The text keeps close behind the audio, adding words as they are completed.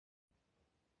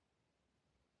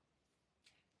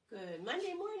Good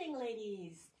Monday morning,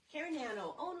 ladies. Karen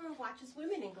Nano, owner of Watches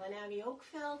Women in Glen Abbey,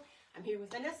 Oakville. I'm here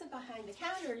with Vanessa behind the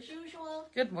counter as usual.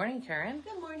 Good morning, Karen.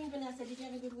 Good morning, Vanessa. Did you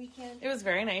have a good weekend? It was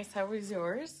very nice. How was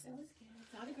yours? It was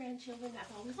good. Saw the grandchildren.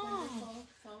 That's always wonderful.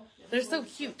 They're so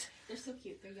cute. They're so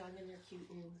cute. They're young and they're cute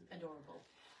and adorable.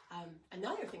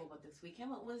 Another thing about this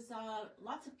weekend was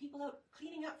lots of people out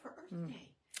cleaning up for Earth Day.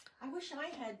 I wish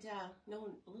I had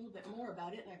known a little bit more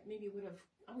about it, and I maybe would have.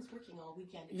 I was working all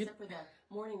weekend, except for the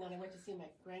morning that I went to see my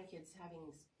grandkids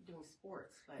doing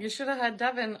sports. But You should have had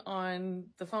Devin on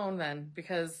the phone then,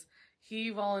 because he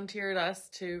volunteered us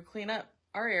to clean up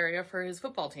our area for his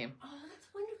football team. Oh, that's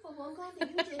wonderful. Well, I'm glad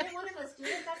that you did it. One of us did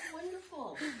it. That's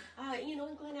wonderful. You know,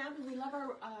 in Glen Abbey, we love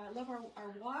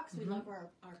our walks. We love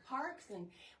our parks, and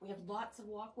we have lots of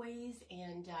walkways.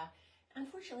 And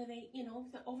unfortunately,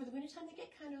 over the wintertime, they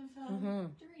get kind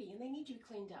of dirty, and they need to be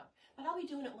cleaned up. But I'll be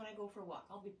doing it when I go for a walk.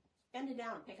 I'll be bending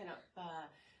down and picking up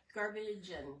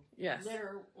garbage and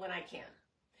litter when I can.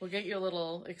 We'll get you a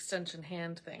little extension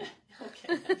hand thing.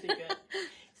 Okay, that'd be good.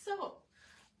 So,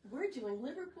 we're doing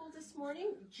Liverpool this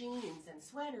morning, jeans and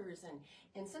sweaters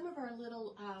and some of our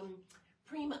little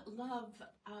Prenelove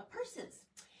purses.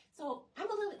 So I'm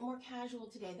a little bit more casual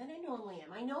today than I normally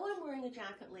am. I know I'm wearing a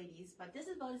jacket, ladies, but this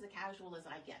is about as casual as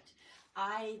I get.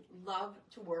 I love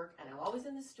to work, and I'm always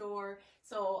in the store,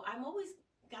 so I'm always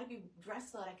got to be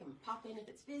dressed so that I can pop in if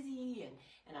it's busy,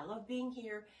 and I love being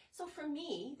here. So for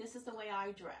me, this is the way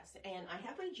I dress, and I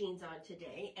have my jeans on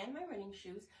today and my running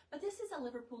shoes, but this is a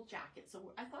Liverpool jacket,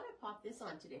 so I thought I'd pop this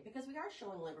on today because we are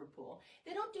showing Liverpool.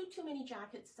 They don't do too many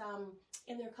jackets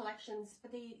in their collections,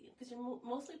 but because they're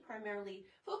mostly primarily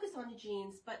focused on the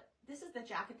jeans, but this is the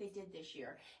jacket they did this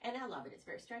year, and I love it. It's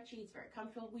very stretchy, it's very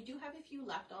comfortable. We do have a few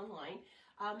left online,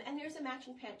 and there's a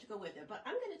matching pant to go with it, but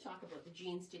I'm going to talk about the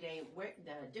jeans today, where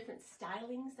the different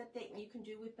stylings that you can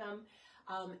do with them,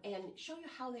 and show you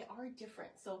how they are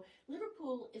different. So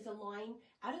Liverpool is a line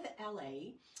out of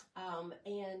LA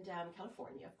and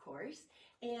California, of course,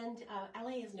 and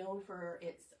LA is known for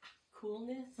its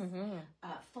coolness,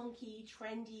 funky,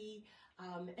 trendy,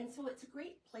 and so it's a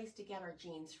great place to get our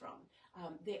jeans from.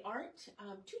 They aren't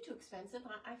too expensive.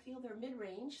 I feel they're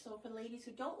mid-range, so for ladies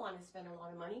who don't want to spend a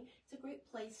lot of money, it's a great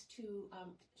place to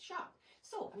shop.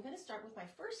 So I'm going to start with my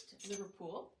first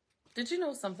Liverpool. Did you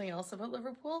know something else about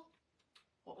Liverpool?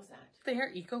 What was that? They are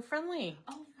eco-friendly.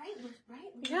 Oh, right. We were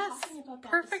Yes, talking about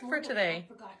that perfect for today.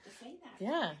 I forgot to say that.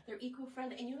 Yeah. They're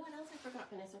eco-friendly. And you know what else I forgot,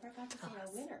 Vanessa? I forgot to say our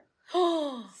winner.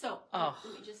 So,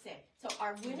 let me just say. So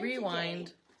our winner Rewind.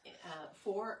 today,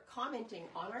 for commenting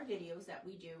on our videos that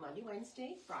we do Monday,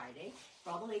 Wednesday, Friday,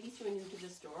 for all the ladies who are new to the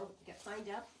store, get signed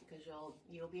up because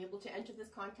you'll be able to enter this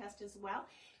contest as well.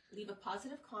 Leave a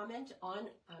positive comment on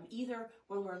either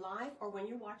when we're live or when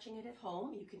you're watching it at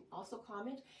home. You can also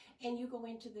comment, and you go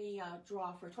into the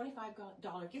draw for a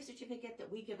 $25 gift certificate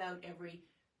that we give out every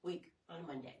week on a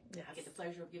Monday. Yes. I get the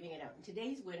pleasure of giving it out. And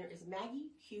today's winner is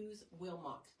Maggie Hughes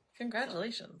Wilmot.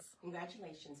 Congratulations.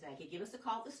 Congratulations, Maggie. Give us a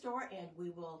call at the store, and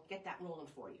we will get that rolling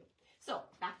for you. So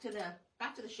back to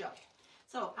the show.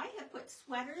 So I have put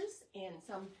sweaters and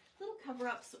some little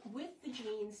cover-ups with the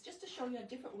jeans just to show you a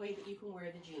different way that you can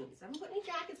wear the jeans. I haven't put any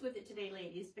jackets with it today,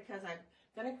 ladies, because I'm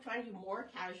going to try to do more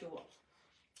casual.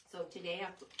 So today,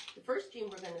 the first jean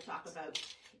we're going to talk about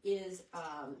is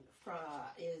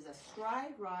a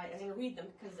stride ride. I'm going to read them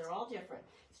because they're all different.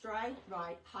 Stride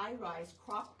ride, high rise,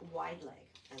 crop, wide leg.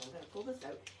 And I'm going to pull this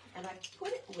out. And I put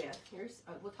it with,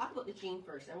 we'll talk about the jean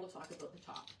first, then we'll talk about the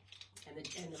top and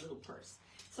the little purse.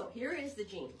 So here is the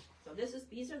jean. So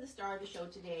these are the star of the show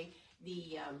today,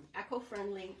 the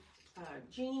eco-friendly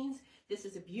jeans. This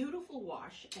is a beautiful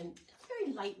wash, and it's a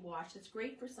very light wash. It's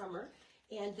great for summer.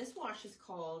 And this wash is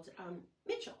called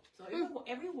Mitchell. So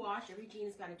every wash, every jean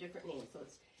has got a different name. So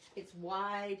it's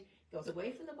wide, goes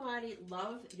away from the body.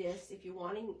 Love this. If you're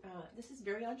wanting, this is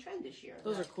very on trend this year.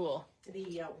 Those are cool.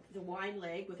 The wide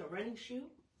leg with a running shoe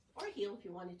or a heel if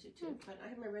you wanted to too. But I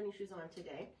have my running shoes on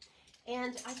today.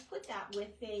 And I put that with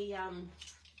a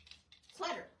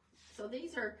sweater. So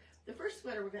these are the first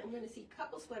sweater we're going to see a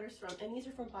couple sweaters from, and these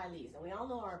are from Baileys. And we all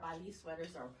know our Baileys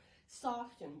sweaters are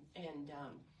soft and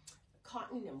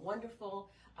cotton and wonderful.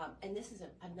 And this is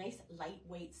a nice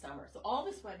lightweight summer. So all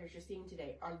the sweaters you're seeing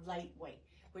today are lightweight,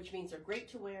 which means they're great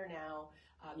to wear now.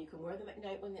 You can wear them at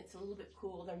night when it's a little bit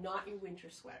cool. They're not your winter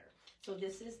sweater. So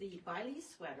this is the Baileys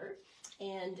sweater,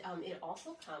 and it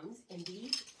also comes in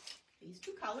these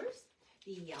two colors,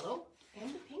 the yellow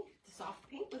and the pink, the soft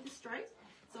pink with the stripes.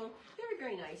 So very,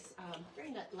 very nice,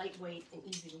 very lightweight and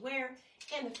easy to wear.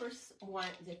 And the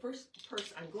first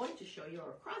purse I'm going to show you are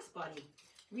a crossbody.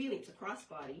 Really, it's a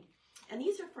crossbody. And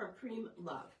these are from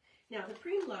Prenelove. Now, the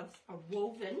Preneloves are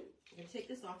woven. I'm going to take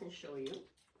this off and show you.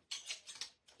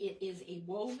 It is a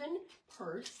woven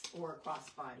purse or a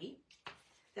crossbody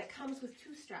that comes with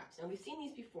 2 straps. Now, we've seen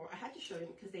these before. I had to show them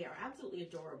because they are absolutely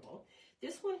adorable.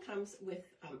 This one comes with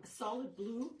a solid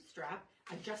blue strap,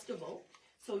 adjustable,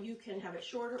 so you can have it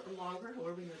shorter or longer,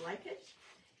 however you would like it.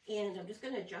 And I'm just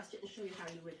going to adjust it and show you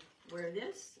how you would wear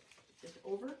this. Just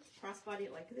over, crossbody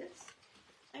it like this,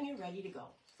 and you're ready to go.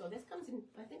 So this comes in,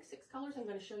 I think, 6 colors I'm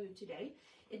going to show you today.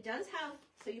 It does have,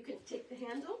 so you can take the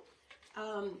handle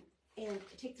and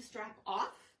take the strap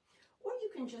off, or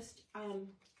you can just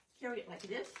carry it like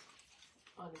this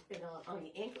on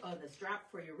the ankle of the strap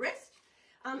for your wrist.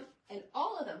 And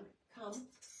all of them come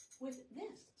with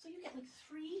this. So you get like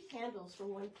 3 handles for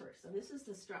one purse. And this is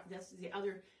the strap, this is the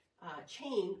other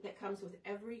chain that comes with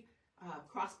every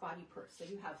crossbody purse. So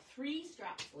you have 3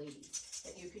 straps, ladies,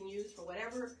 that you can use for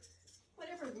whatever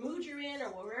mood you're in or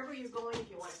wherever you're going, if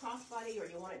you want a crossbody or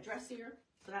you want it dressier.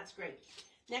 So that's great.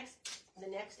 Next, the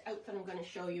next outfit I'm going to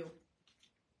show you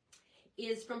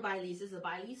is from Baileys. This is a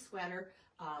Baileys sweater.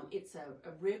 It's a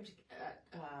ribbed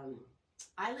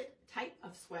eyelet type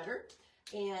of sweater,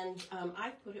 and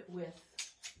I've put it with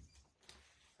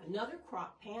another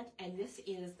crop pant, and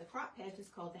the crop pant is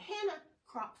called the Hannah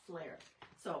Crop Flare.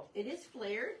 So it is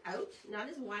flared out, not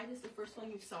as wide as the first one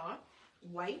you saw,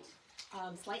 white,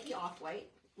 slightly off-white,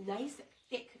 nice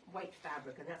thick white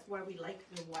fabric, and that's why we like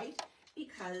the white,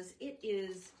 because it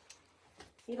is,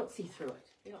 you don't see through it.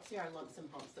 You don't see our lumps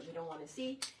and bumps that we don't want to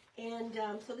see. And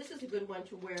so this is a good one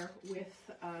to wear with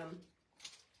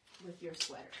your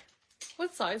sweater.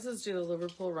 What sizes do the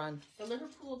Liverpool run? The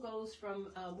Liverpool goes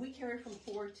from, we carry from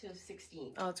 4 to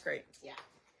 16. Oh, that's great. Yeah.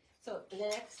 So the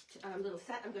next little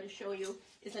set I'm going to show you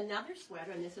is another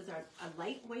sweater, and this is a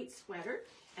lightweight sweater,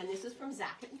 and this is from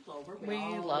Zacket and Plover. We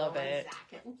love it.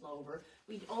 Zacket and Plover.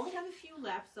 We only have a few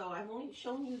left, so I've only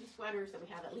shown you the sweaters that we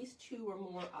have at least 2 or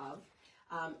more of.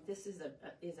 This is a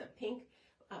pink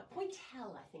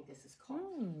pointel, I think this is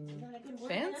called. Isn't that a good word?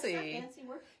 Fancy. Fancy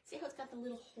word. See how it's got the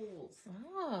little holes?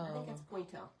 Oh. I think that's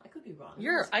pointel. I could be wrong.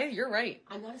 You're right.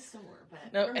 I'm not a sewer,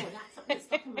 but No. I don't know, that's something that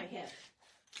stuck in my head.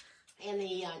 And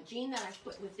the jean that I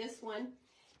put with this one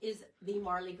is the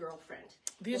Marley Girlfriend.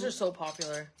 These are so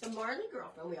popular. The Marley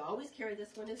Girlfriend, we always carry this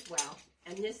one as well.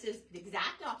 And this is the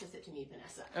exact opposite to me,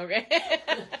 Vanessa. Okay.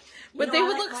 But they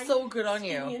would look so good on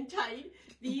you. Skinny and tight.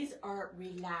 These are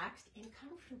relaxed and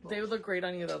comfortable. They would look great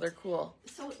on you, though. They're cool.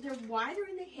 So they're wider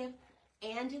in the hip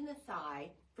and in the thigh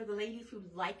for the ladies who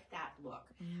like that look.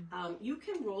 You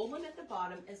can roll them at the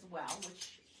bottom as well,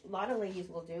 which a lot of ladies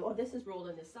will do. Oh, this is rolled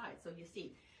on this side, so you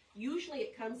see. Usually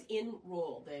it comes in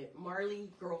roll. The Marley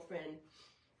Girlfriend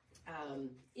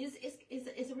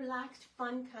is a relaxed,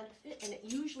 fun kind of fit, and it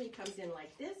usually comes in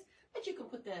like this, but you can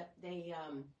put the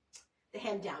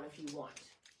hem down if you want.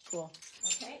 Cool.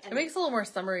 Okay. And it makes it a little more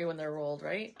summery when they're rolled,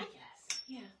 right? I guess.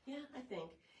 Yeah, I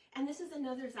think. And this is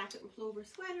another Zacket and Plover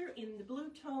sweater in the blue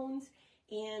tones,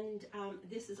 and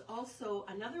this is also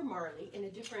another Marley in a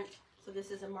different, so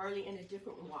this is a Marley in a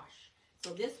different wash.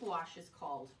 So this wash is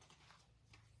called,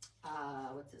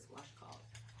 what's this wash called?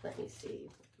 Let me see.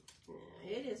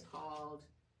 It is called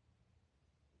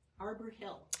Arbor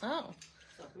Hill. Oh.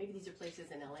 So maybe these are places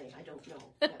in LA. I don't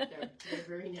know. But they're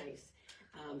very nice.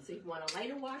 So you want a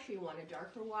lighter wash or you want a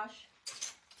darker wash.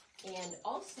 And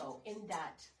also in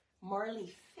that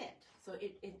Marley fit. So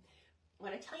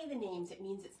when I tell you the names, it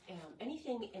means it's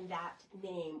anything in that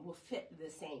name will fit the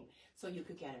same. So you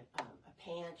could get a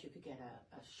pant, you could get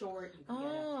a short, you could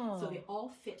get so they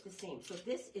all fit the same. So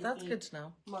this is that's good to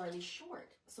know. Marley short.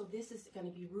 So this is going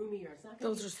to be roomier. It's not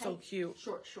going to be those are so cute.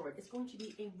 Short. It's going to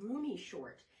be a roomy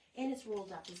short, and it's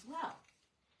rolled up as well.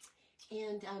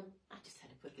 And I just had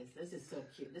to put this. This is so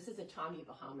cute. This is a Tommy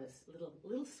Bahamas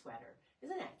little sweater.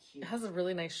 Isn't that cute? It has a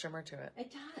really nice shimmer to it.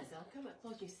 It does. I'll come up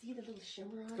close. You see the little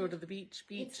shimmer on it? Go to the beach.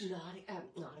 It's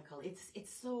nautical.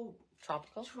 It's so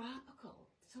tropical.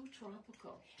 So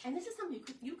tropical. And this is something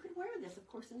you could wear this, of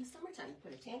course, in the summertime. You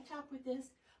put a tank top with this,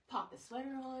 pop the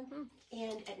sweater on,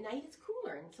 and at night it's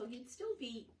cooler, and so you'd still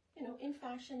be, in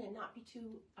fashion and not be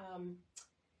too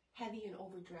heavy and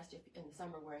overdressed if in the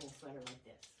summer wearing a sweater like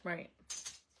this. Right.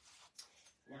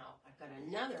 Now, I've got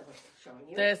another look showing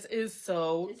you. This is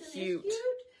so cute. Isn't it cute?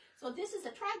 So this is a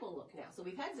tribal look now. So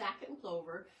we've had Zacket and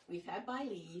Plover. We've had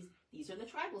Baileys. These are the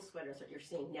tribal sweaters that you're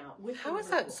seeing now. How is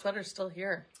that sweater still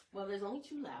here? Well, there's only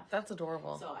 2 left. That's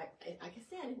adorable. So like I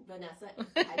said, Vanessa,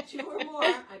 I had 2 or more.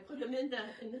 I put them in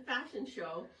the fashion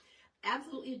show.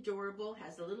 Absolutely adorable.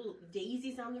 Has the little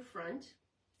daisies on the front.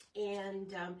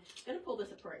 And I'm going to pull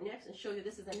this apart next and show you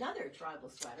this is another tribal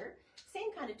sweater.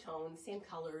 Same kind of tones, same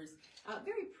colors,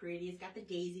 very pretty. It's got the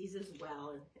daisies as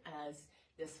well as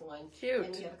this one. Cute.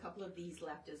 And we have a couple of these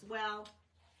left as well.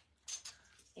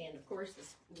 And of course,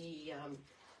 the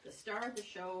star of the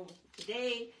show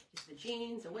today is the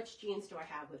jeans. And which jeans do I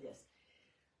have with this?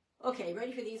 Okay,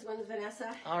 ready for these ones,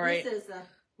 Vanessa? All right. This is a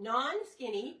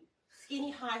non-skinny,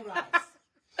 skinny high-rise.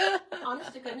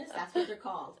 Honest to goodness, that's what they're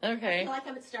called. Okay. I feel like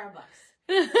I'm at Starbucks.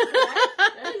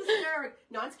 That is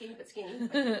non-skinny, but skinny,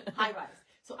 but high-rise.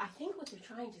 So I think what they're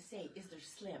trying to say is they're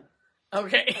slim.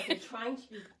 Okay. But they're trying to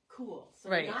be cool. So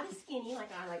right. They're not as skinny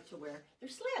like I like to wear. They're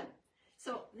slim.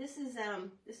 So this is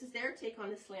their take on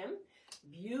the slim.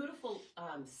 Beautiful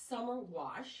summer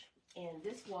wash. And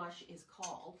this wash is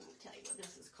called, let me tell you what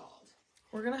this is called.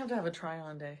 We're going to have a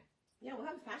try-on day. Yeah, we'll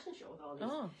have a fashion show with all these.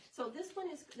 Oh. So this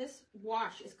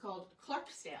wash is called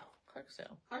Clarksdale.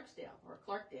 Clarksdale or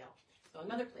Clarkdale. So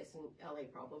another place in LA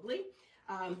probably.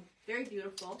 Very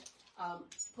beautiful.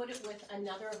 Put it with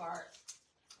another of our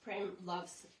Prenelove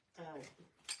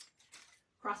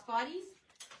crossbodies.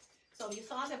 So you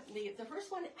saw that the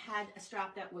first one had a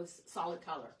strap that was solid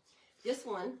color. This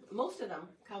one, most of them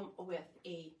come with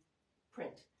a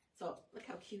print. So look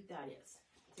how cute that is.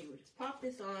 So you would just pop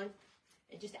this on.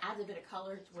 It just adds a bit of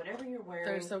color to whatever you're wearing.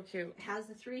 They're so cute. It has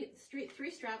the three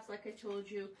straps, like I told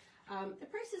you. The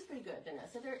price is pretty good,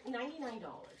 Vanessa. They're $99.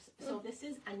 So this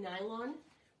is a nylon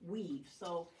weave.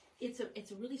 So it's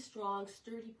a really strong,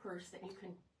 sturdy purse that you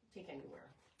can take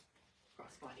anywhere.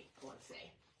 Crossbody, I want to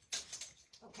say.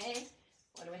 Okay,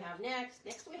 what do we have next?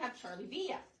 Next we have Charlie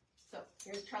Villa. So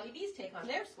here's Charlie V's take on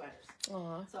their sweaters.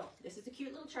 Aww. So this is a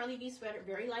cute little Charlie V sweater,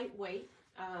 very lightweight.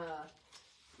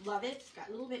 Love it. It's got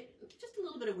just a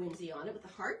little bit of whimsy on it with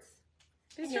the hearts.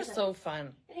 These are so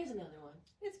fun. And here's another one.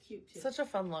 It's cute too. Such a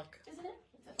fun look. Isn't it?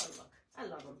 It's a fun look. I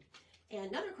love them.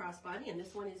 And another crossbody, and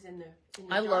this one is in the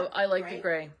I like the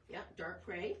gray. Yeah, dark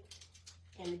gray.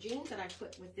 And the jeans that I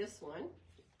put with this one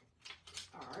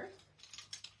are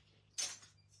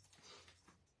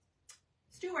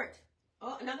Stuart.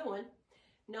 Oh, another one.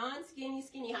 Non-skinny,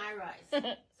 skinny high-rise.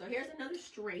 So here's another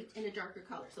straight in a darker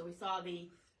color. So we saw the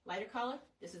lighter color.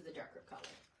 This is the darker color.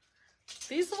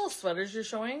 These little sweaters you're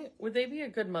showing, would they be a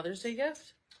good Mother's Day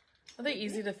gift? Are they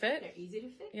easy to fit? They're easy to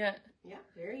fit. Yeah. Yeah,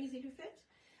 very easy to fit.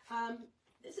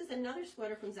 This is another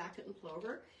sweater from Zacket and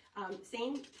Plover.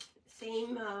 Same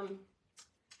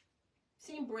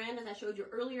brand as I showed you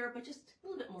earlier, but just a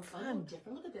little bit more fun, a little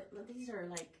different. Look at that. These are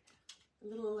like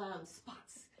little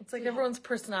spots. It's like everyone's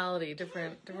personality,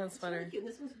 different sweater. Really cute.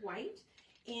 And this one's white,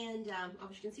 and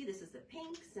as you can see, this is the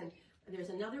pinks, and there's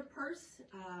another purse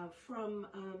from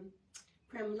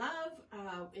Prenelove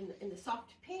in the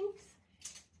soft pinks,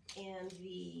 and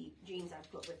the jeans I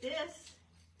put with this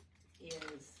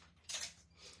is.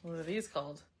 What are these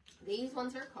called? These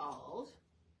ones are called.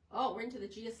 Oh, we're into the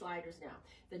Gia sliders now.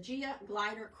 The Gia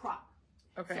Glider Crop.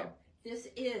 Okay. So this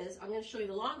is, I'm going to show you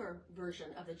the longer version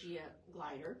of the Gia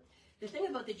Glider. The thing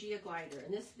about the Gia Glider,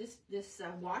 and this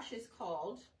wash is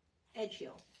called Edge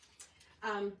Heel.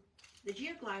 The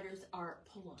Gia Gliders are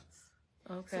pull-ons.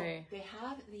 Okay. So they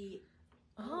have the,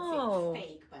 I oh, don't say it's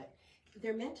fake, but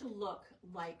they're meant to look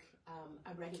like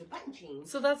a regular button jean.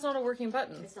 So that's not a working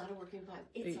button. It's not a working button.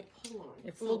 It's a pull-on.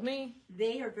 It fooled me.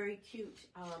 They are very cute.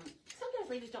 Sometimes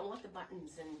ladies don't want the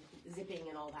buttons and zipping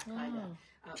and all that kind of.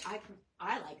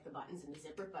 I like the buttons and the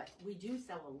zipper, but we do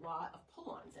sell a lot of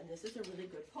pull-ons, and this is a really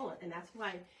good pull-on, and that's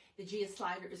why the Gia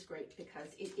Slider is great,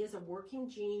 because it is a working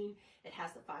jean. It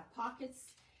has the 5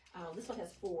 pockets. This one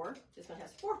has 4. This one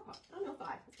has 4 pockets. Oh no, 5.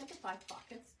 It's got the 5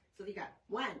 pockets. So you got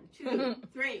 1, 2,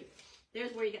 3.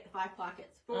 There's where you get the 5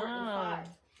 pockets, 4 and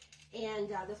 5. And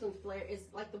this one's flare is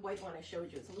like the white one I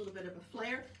showed you. It's a little bit of a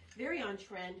flare, very on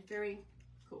trend, very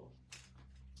cool.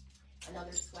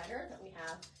 Another sweater that we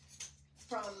have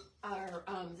from our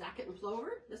Zacket and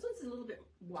Plover. This one's a little bit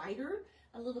wider,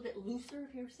 a little bit looser.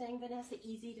 If you're saying, Vanessa,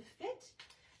 easy to fit,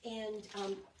 and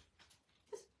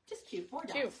just cute. More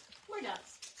dots. More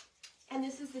dots. And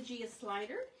this is the Gia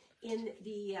Slider in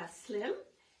the slim.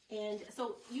 And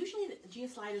so usually the Gia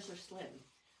Sliders are slim.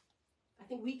 I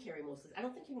think we carry most of them. I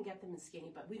don't think you can get them in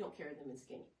skinny, but we don't carry them in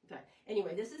skinny. But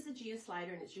anyway, this is the Gia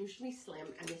Slider, and it's usually slim.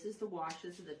 And this is the wash.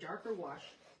 This is the darker wash.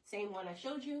 Same one I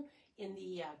showed you in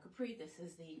the Capri. This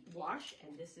is the wash,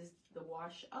 and this is the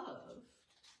wash of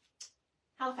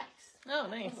Halifax. Oh,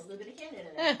 nice. A little bit of Canada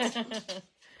there.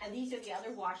 And these are the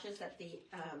other washes that the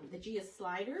Gia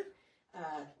Slider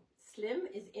Slim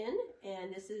is in,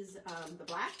 and this is the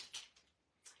black,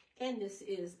 and this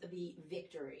is the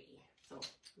Victory. So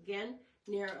again,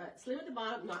 slim at the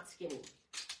bottom, not skinny.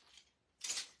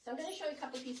 So I'm going to show you a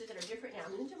couple of pieces that are different now.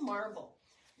 I'm into marble.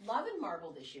 Love and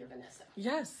marble this year, Vanessa.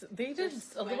 Yes, they did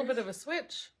a little bit of a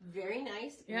switch. Very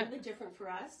nice. Yeah. Really different for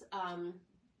us.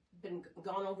 Been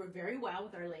gone over very well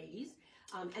with our ladies.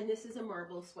 And this is a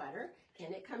marble sweater,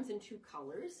 and it comes in 2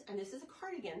 colors. And this is a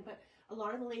cardigan, but a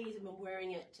lot of the ladies have been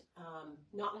wearing it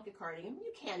not like a cardigan.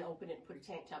 You can open it and put a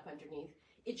tank top underneath.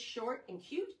 It's short and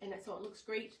cute, and so it looks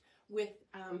great with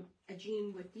a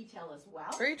jean with detail as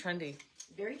well. Very trendy.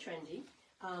 Very trendy.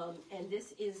 And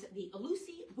this is the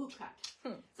Lucy boot cut.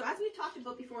 So as we talked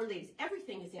about before, ladies,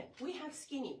 everything is in. We have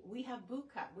skinny, we have boot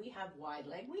cut, we have wide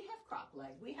leg, we have crop leg,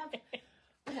 we have,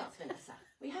 what else, Vanessa?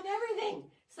 We have everything.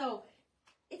 So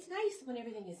it's nice when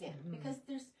everything is in because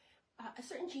there's a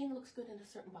certain jean that looks good in a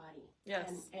certain body.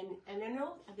 Yes. And I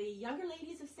know the younger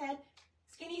ladies have said,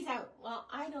 skinny's out. Well,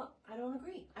 I don't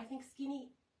agree. I think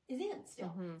skinny is in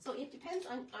still. So it depends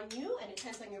on you, and it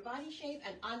depends on your body shape.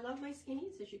 And I love my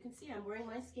skinnies. As you can see, I'm wearing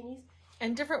my skinnies.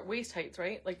 And different waist heights,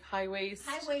 right? Like high waist,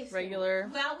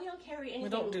 regular. Well, we don't carry anything. We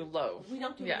don't do low. We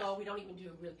don't do low. We don't even do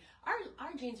really.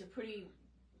 Our jeans are pretty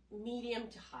medium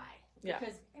to high. Yeah.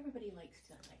 Because everybody likes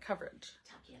to coverage.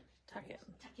 Tuck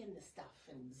in the stuff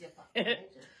and zip up.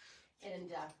 Right? And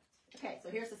okay, so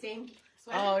here's the same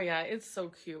sweater. Oh yeah, it's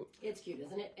so cute. It's cute,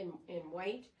 isn't it? In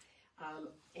white.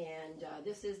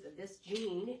 This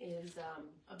jean is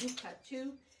a boot cut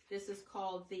too. This is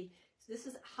called this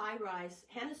is high rise,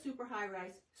 Hannah Super High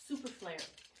Rise Super Flare.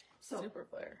 So Super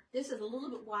flare. This is a little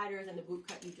bit wider than the boot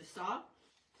cut you just saw.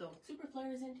 So Super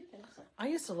Flare is in too. I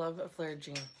used to love a flared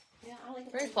jean. Yeah, I like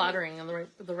it. Very flattering on the right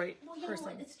Well, you know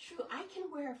what? It's true. I can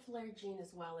wear a flared jean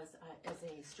as well as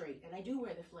a straight, and I do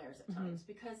wear the flares at times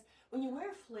because when you wear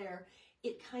a flare,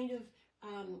 it kind of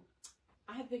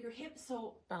I have bigger hips,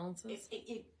 so balances.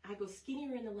 I go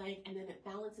skinnier in the leg, and then it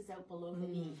balances out below the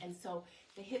knee, and so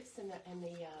the hips and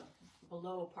the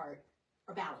below part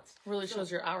are balanced. Really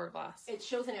shows your hourglass. It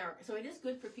shows an hourglass, so it is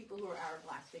good for people who are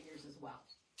hourglass figures as well.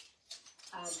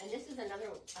 And this is another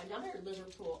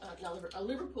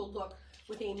Liverpool look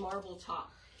with a marble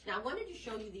top. Now I wanted to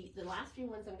show you the last few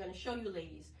ones I'm going to show you,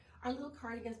 ladies, are little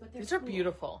cardigans, but they're These are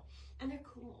beautiful. And they're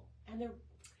cool, and they're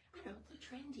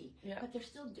trendy, but they're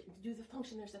still do the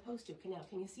function they're supposed to.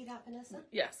 Can you see that, Vanessa?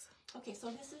 Yes. Okay,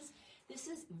 so this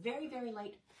is very, very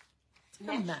light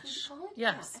mesh. Mesh. Call it?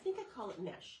 Yes. Yeah, I think I call it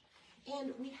mesh.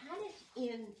 And we had it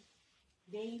in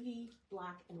navy,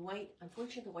 black, and white.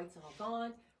 Unfortunately, the white's all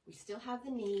gone. We still have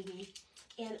the navy,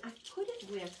 and I put it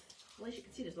with. Well, as you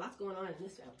can see, there's lots going on in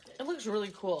this outfit. It looks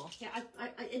really cool. Yeah,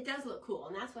 it does look cool,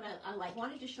 and that's what I like.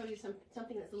 Wanted to show you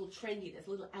something that's a little trendy, that's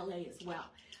a little LA as well.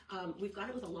 We've got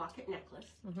it with a locket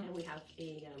necklace, and we have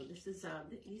a. These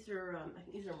are I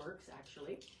think these are Mercs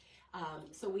actually.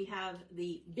 So we have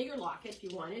the bigger locket if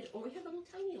you wanted, or we have a little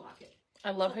tiny locket. I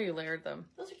love how you layered them.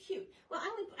 Those are cute. Well,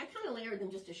 I kind of layered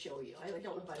them just to show you. I don't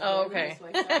know if I. Oh, okay. This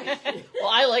way, Well,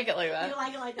 I like it like that. You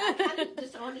like it like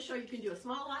that. I want to show you can do a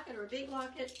small locket or a big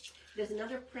locket. There's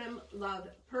another Prenelove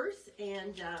purse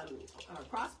and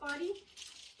crossbody,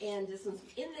 and this one's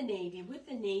in the navy with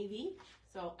the navy.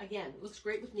 So again, it looks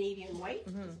great with navy and white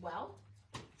as well.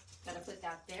 Gotta put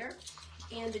that there.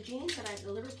 And the jeans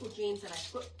the Liverpool jeans that I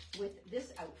put with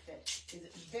this outfit is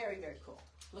very, very cool.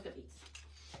 Look at these.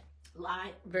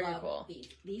 Very cool.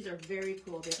 These are very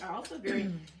cool. They are also very.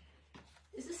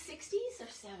 Is this 60s or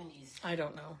 70s? I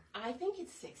don't know. I think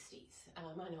it's 60s. I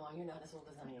know you're not as old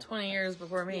as I am. 20 years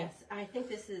before me. Yes, I think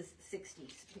this is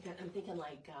 60s because I'm thinking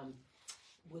like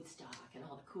Woodstock and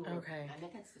all the cool. Okay. I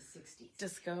think that's the 60s.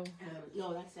 Disco.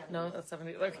 No, that's 70s. No, that's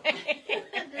 70s. Okay.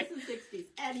 This is 60s.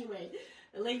 Anyway,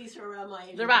 the ladies who are around my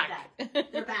age. They're back.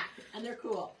 They're back, and they're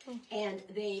cool, and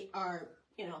they are,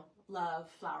 love,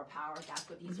 flower power. That's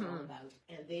what these are all about,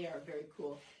 and they are very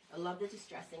cool. I love the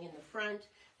distressing in the front.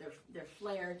 They're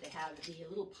flared. They have the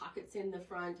little pockets in the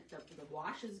front. The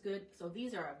wash is good. So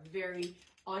these are a very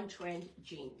on-trend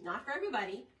jean. Not for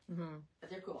everybody, but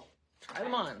they're cool. Try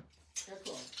them on. They're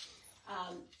cool.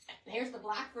 Here's the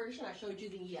black version. I showed you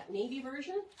the navy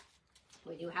version.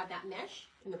 We do have that mesh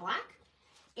in the black.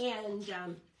 And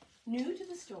new to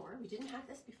the store, we didn't have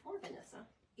this before, Vanessa,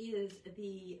 is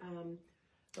the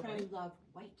Prenelove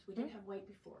white. We didn't have white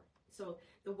before. So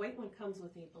the white one comes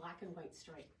with a black and white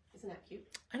stripe. Isn't that cute?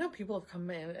 I know people have come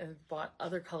in and bought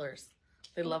other colors.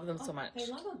 They love them so much. They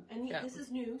love them. And this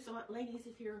is new. So ladies,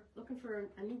 if you're looking for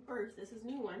a new purse, this is a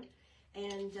new one.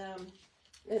 And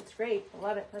it's great. I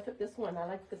love it. I took this one. I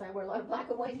like it because I wear a lot of black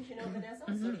and white, as you know, Vanessa.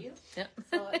 So do you. Yeah.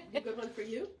 So it's a good one for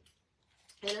you.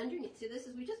 And underneath, see,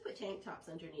 we just put tank tops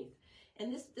underneath.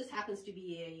 And this happens to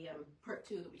be a part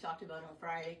 2 that we talked about on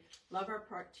Friday. Love our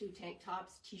part 2 tank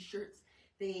tops, t-shirts.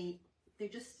 They're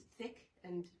just thick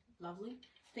and lovely.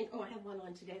 think, oh, I have one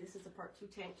on today. This is a part 2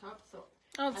 tank top. So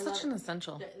Oh, it's such an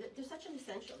essential. They're such an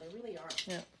essential. They really are.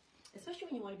 Yeah. Especially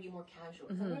when you want to be more casual.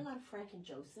 I wear a lot of Frank and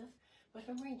Joseph, but if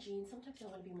I'm wearing jeans, sometimes I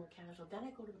want to be more casual. Then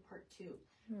I go to the part 2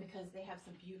 because they have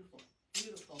some beautiful,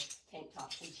 beautiful tank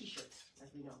tops and t-shirts, as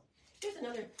we know. Here's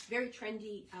another very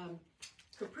trendy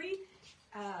capri.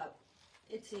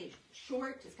 It's a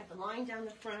short. It's got the line down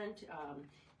the front.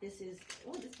 This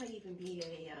might even be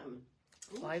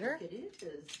a glider. It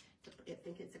is. I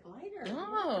think it's a glider.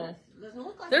 Oh, it doesn't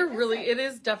look like it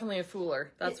is definitely a fooler.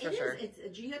 That's for sure. It's a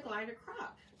Gia glider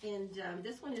crop, and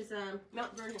this one is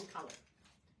Mount Vernon color.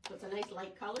 So it's a nice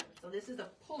light color. So this is a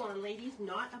pull-on, ladies,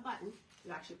 not a button.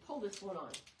 You actually pull this one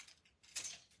on.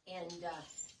 And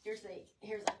here's did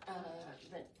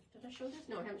I show this?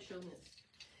 No, I haven't shown this.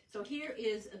 So here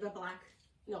is the black.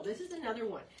 No, this is another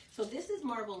one. So this is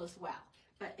marble as well.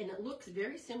 And it looks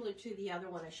very similar to the other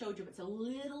one I showed you, but it's a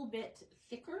little bit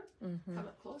thicker. Come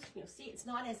up close. You'll see it's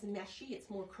not as meshy. It's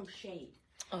more crocheted.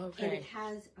 Okay. And it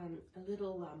has a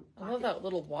little... I love that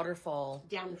little waterfall.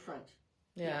 Down the front.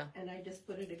 Yeah. And I just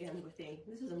put it again with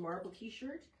this is a marble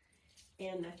t-shirt.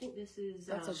 And I think this is...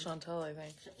 That's a Chantal, I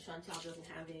think. Chantal doesn't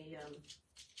have a...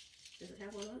 does it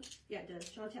have one on? Yeah, it does.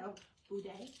 Chantal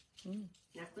Boudet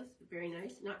necklace. Very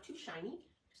nice. Not too shiny.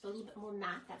 Just a little bit more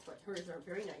matte. That's what hers are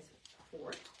very nice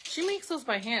for. She makes those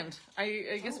by hand.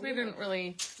 I guess we didn't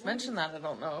really mention that. I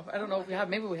don't know if we have.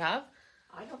 Maybe we have.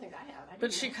 I don't think I have.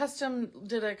 But she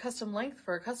did a custom length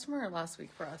for a customer last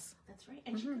week for us. That's right.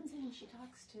 And she comes in and she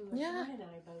talks to Sharon and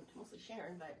I about, mostly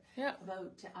Sharon, but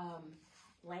about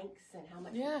lengths and how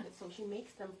much. Yeah. So she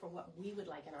makes them for what we would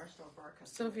like in our store for our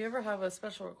customers. So if you ever have a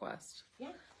special request.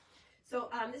 Yeah. So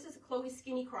this is a Chloe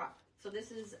skinny crop. So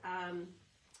this is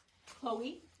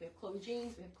Chloe. We have Chloe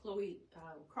jeans. We have Chloe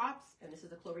crops. And this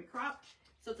is a Chloe crop.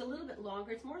 So it's a little bit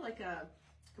longer. It's more like a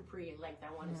capri length,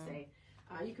 I want to say.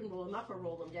 You can roll them up or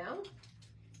roll them down.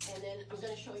 And then I'm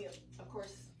going to show you, of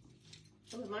course,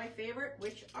 some of my favorite,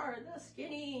 which are the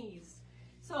skinnies.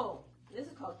 So this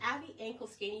is called Abby Ankle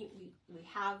Skinny. We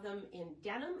have them in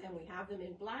denim and we have them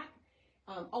in black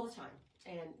all the time.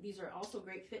 And these are also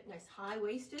great fit, nice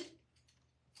high-waisted.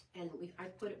 And I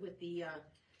put it with the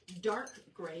dark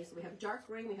gray. So we have dark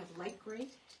gray and we have light gray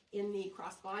in the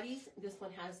crossbodies. This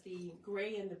one has the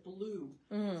gray and the blue.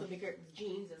 So they get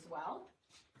jeans as well.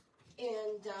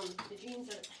 And the jeans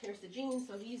here's the jeans.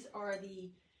 So these are the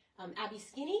Abby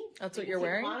Skinny. That's what you're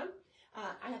wearing? I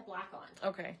have black on.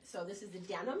 Okay. So this is the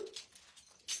denim.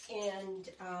 And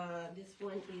this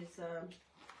one is,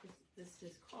 this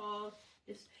is called,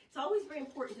 it's always very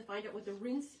important to find out what the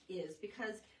rinse is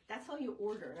because that's how you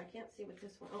order. And I can't see what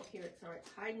this one, oh, here it's, sorry,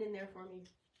 it's hiding in there for me.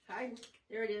 Hiding,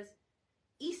 there it is.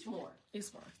 Eastmore.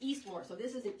 Eastmore. So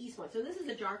this is an Eastmore. So this is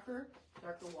a darker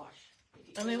wash.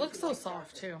 And they look so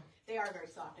soft too. They are very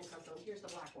soft and comfortable. Here's the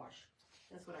black wash.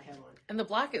 That's what I have on. And the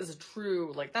black is a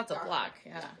true, like that's dark. A black,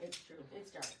 yeah. It's true.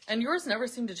 It's dark. And yours never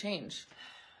seem to change.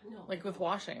 No. Like with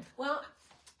washing. Well,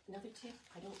 another tip,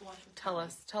 I don't wash with Tide.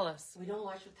 Tell us. We don't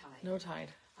wash with Tide. No Tide.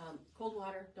 Cold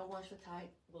water, don't wash with Tide,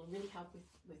 will really help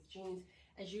with jeans.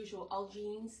 As usual, all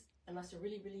jeans, unless they're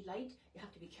really, really light, you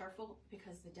have to be careful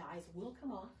because the dyes will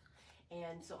come off.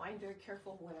 And so I'm very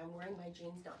careful when I'm wearing my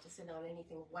jeans not to sit on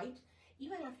anything white,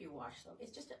 even after you wash them.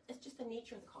 It's just the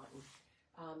nature of the cotton.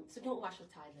 So don't wash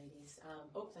with Tide, ladies.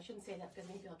 Oops, I shouldn't say that because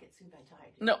maybe I'll get sued by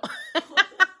Tide. No.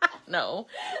 No.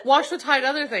 Wash with Tide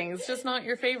other things, just not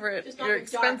your favorite, your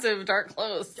expensive dark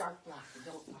clothes. Dark black.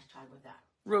 Don't wash Tide with that.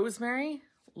 Rosemary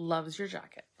loves your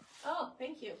jacket. Oh,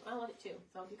 thank you. I love it too.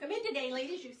 So if you come in today,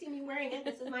 ladies, you see me wearing it.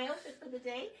 This is my outfit for the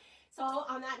day. So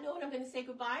on that note, I'm going to say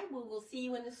goodbye. We'll see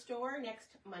you in the store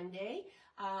next Monday.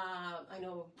 I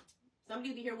know somebody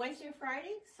will be here Wednesday and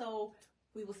Friday. So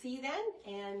we will see you then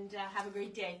and have a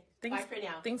great day. Thanks. Bye for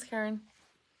now. Thanks, Karen.